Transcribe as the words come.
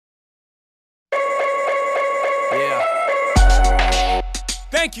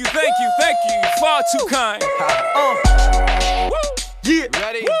Thank you, far too kind. Yeah.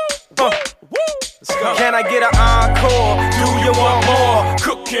 Ready? Let's go. Can I get an encore? Do you want more?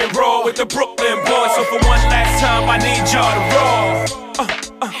 Cook and roll with the Brooklyn boys. So for one last time, I need y'all to roll.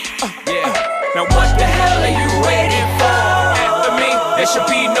 Now what the hell are you waiting for? After me, there should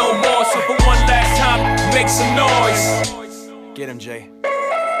be no more. So for one last time, make some noise. Get him, Jay.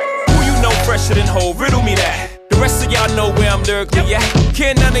 Who you know fresher than Ho? Riddle me that. The rest of y'all know where I'm lyrically at.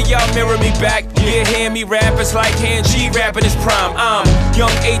 Can't none of y'all mirror me back. Yeah, hear me rap, it's like Han G rapping his prime. I'm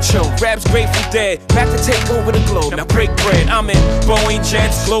young H.O., raps Grateful Dead. Back to take over the globe, now break bread. I'm in Boeing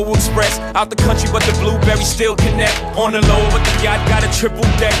Jets, Global Express. Out the country, but the blueberries still connect. On the low, but the yacht got a triple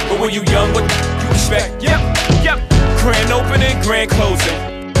deck. But when you young, what you expect? Yep. Grand opening, grand closing.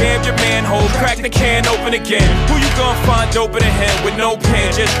 Grab your manhole, crack the can open again. Who you gonna find open a him with no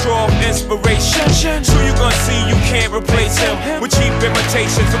pen? Just draw inspiration. Who you gonna see you can't replace him with cheap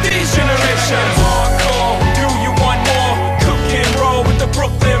imitations of these generations? Encore, do you want more? Cook and roll with the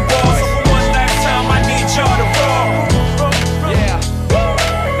Brooklyn boys. So for one last time, I need y'all to roll. Yeah.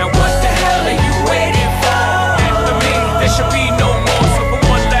 Now what the hell are you waiting for? After me, there should be no more. So for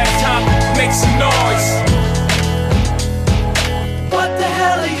one last time, make some noise.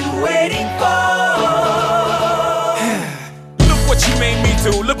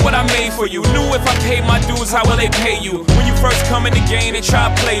 Look what I made for you. Knew if I paid my dues, how will they pay you? When you first come in the game, they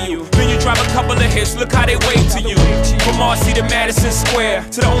try to play you. Then you drop a couple of hits, look how they wave to you. From Marcy to Madison Square,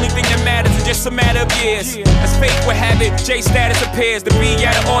 to the only thing that matters is just a matter of years. As fate would have it, J status appears to be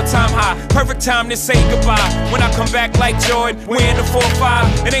at an all-time high. Perfect time to say goodbye. When I come back like Jordan, we're in the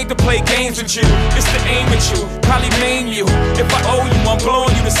 4-5. It ain't to play games with you, it's to aim at you. Probably maim you. If I owe you, I'm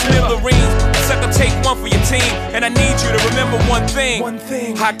blowing you to smithereens. Sucker, take one for your team, and I need you to remember one thing.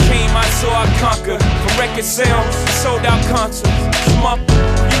 I came, I saw, I conquered. From record sales, sold out concerts. You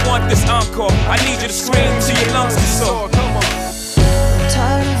want this encore? I need you to scream till your lungs are sore. Come on. I'm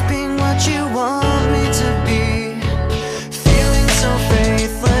tired of being what you want me to be. Feeling so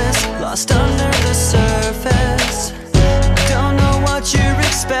faithless, lost under